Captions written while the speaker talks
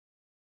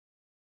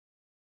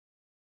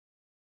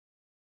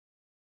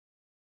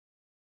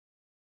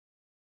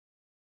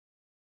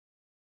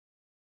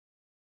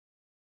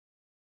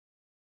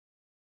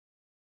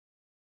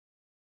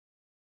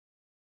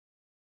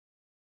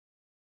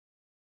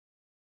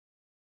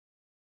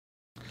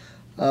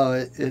Oh,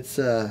 it's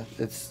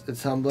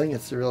humbling.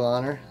 It's a real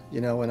honor.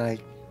 You know, when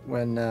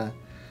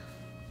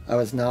I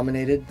was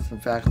nominated, some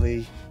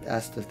faculty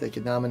asked if they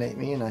could nominate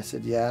me, and I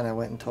said yeah. And I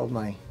went and told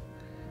my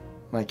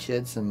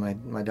kids, and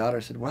my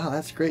daughter said, "Wow,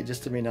 that's great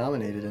just to be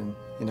nominated." And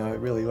you know, it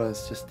really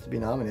was just to be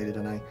nominated.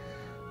 And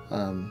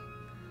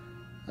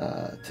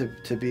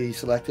to be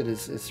selected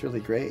it's really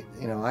great.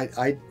 You know,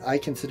 I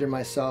consider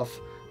myself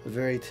a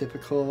very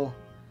typical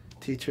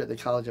teacher at the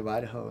College of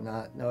Idaho,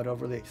 not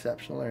overly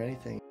exceptional or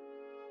anything.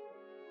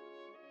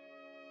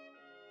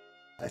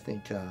 I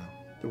think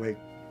the way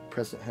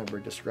President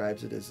Hedberg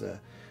describes it is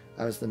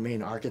I was the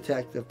main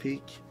architect of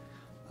Peak.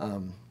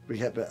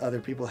 Other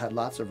people had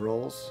lots of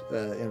roles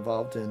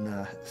involved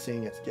in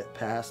seeing it get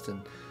passed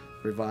and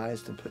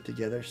revised and put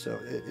together, so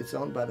it's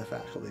owned by the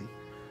faculty.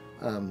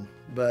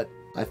 But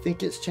I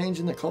think it's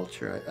changing the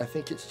culture. I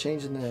think it's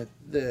changing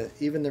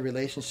even the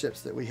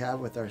relationships that we have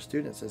with our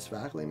students as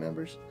faculty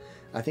members.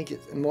 I think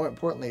more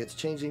importantly, it's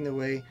changing the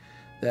way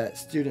that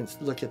students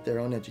look at their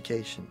own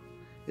education.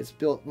 It's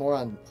built more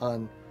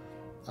on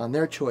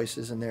their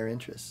choices and their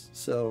interests.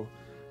 So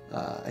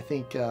I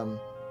think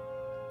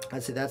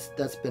I'd say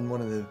that's been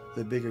one of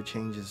the bigger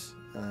changes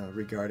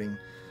regarding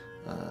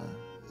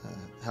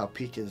how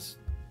Peak is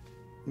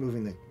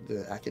moving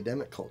the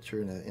academic culture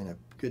in a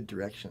good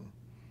direction.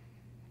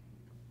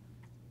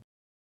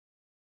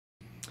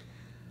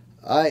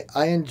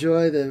 I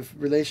enjoy the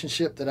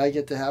relationship that I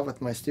get to have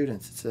with my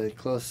students. It's a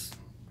close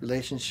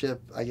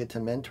relationship. I get to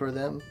mentor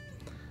them.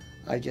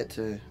 I get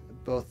to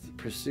both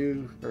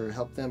pursue or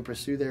help them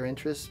pursue their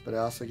interests, but I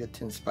also get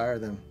to inspire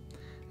them.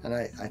 And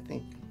I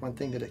think one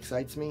thing that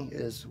excites me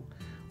is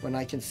when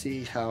I can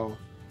see how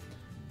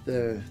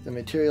the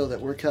material that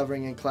we're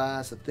covering in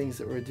class, the things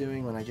that we're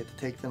doing, when I get to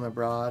take them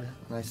abroad,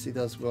 and I see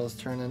those wheels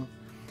turning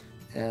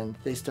and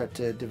they start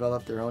to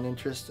develop their own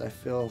interests, I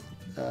feel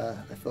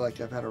like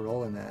I've had a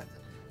role in that.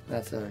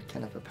 That's a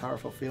kind of a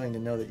powerful feeling to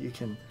know that you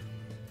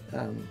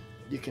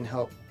can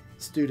help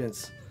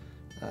students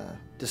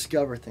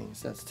discover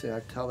things. I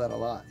tell that a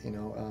lot. You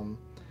know,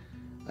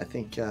 I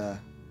think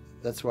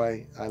that's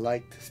why I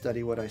like to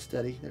study what I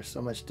study. There's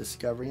so much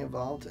discovery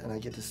involved, and I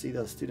get to see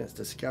those students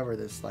discover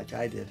this like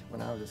I did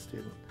when I was a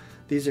student.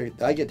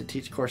 I get to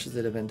teach courses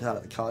that have been taught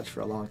at the college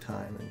for a long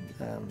time,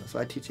 and so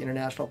I teach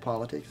international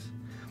politics.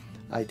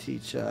 I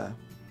teach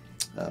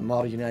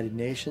Model United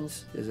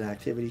Nations is an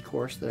activity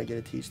course that I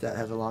get to teach that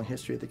has a long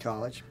history at the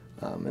college.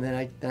 And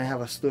then I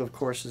have a slew of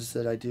courses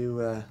that I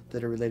do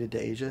that are related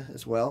to Asia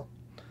as well.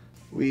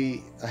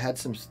 I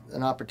had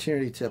an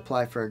opportunity to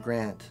apply for a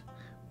grant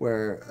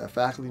where a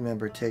faculty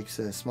member takes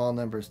a small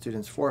number of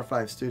students, 4 or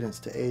 5 students,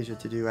 to Asia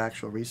to do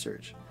actual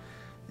research.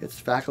 It's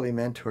faculty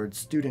mentored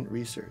student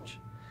research.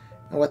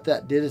 And what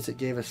that did is it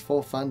gave us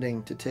full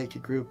funding to take a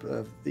group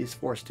of these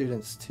 4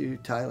 students to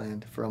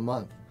Thailand for a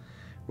month,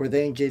 where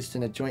they engaged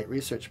in a joint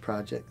research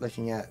project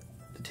looking at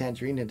the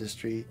tangerine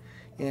industry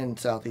in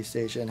Southeast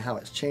Asia and how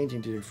it's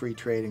changing due to free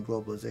trade and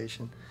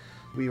globalization.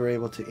 We were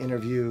able to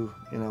interview,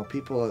 you know,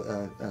 people,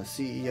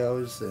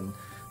 CEOs and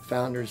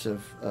founders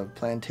of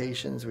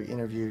plantations. We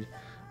interviewed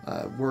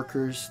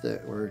workers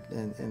that were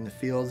in the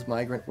fields,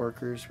 migrant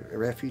workers,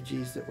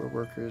 refugees that were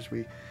workers.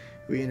 We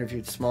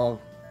interviewed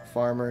small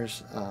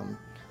farmers,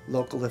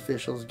 local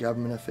officials,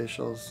 government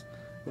officials.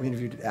 We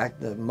interviewed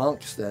the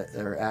monks that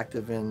are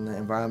active in the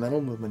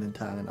environmental movement in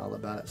Thailand, all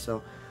about it.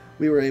 So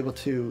I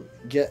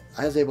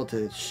was able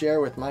to share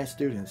with my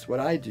students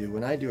what I do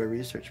when I do a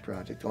research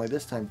project, only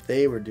this time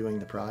they were doing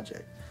the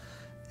project.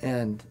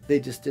 And they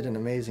just did an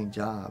amazing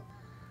job.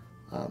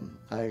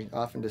 I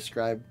often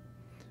describe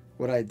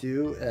what I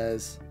do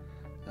as,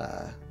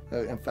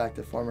 in fact,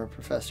 a former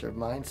professor of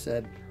mine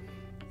said,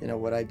 you know,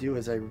 what I do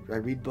is I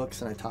read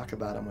books and I talk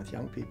about them with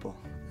young people.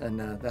 And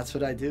that's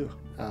what I do.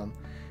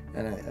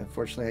 And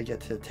unfortunately, I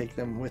get to take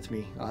them with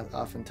me,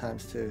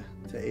 oftentimes to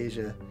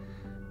Asia,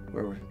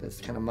 where that's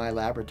kind of my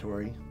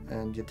laboratory,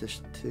 and get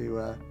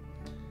to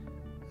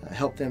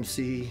help them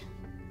see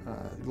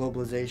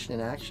globalization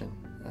in action.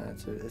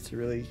 It's a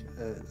really,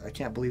 I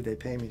can't believe they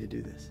pay me to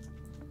do this.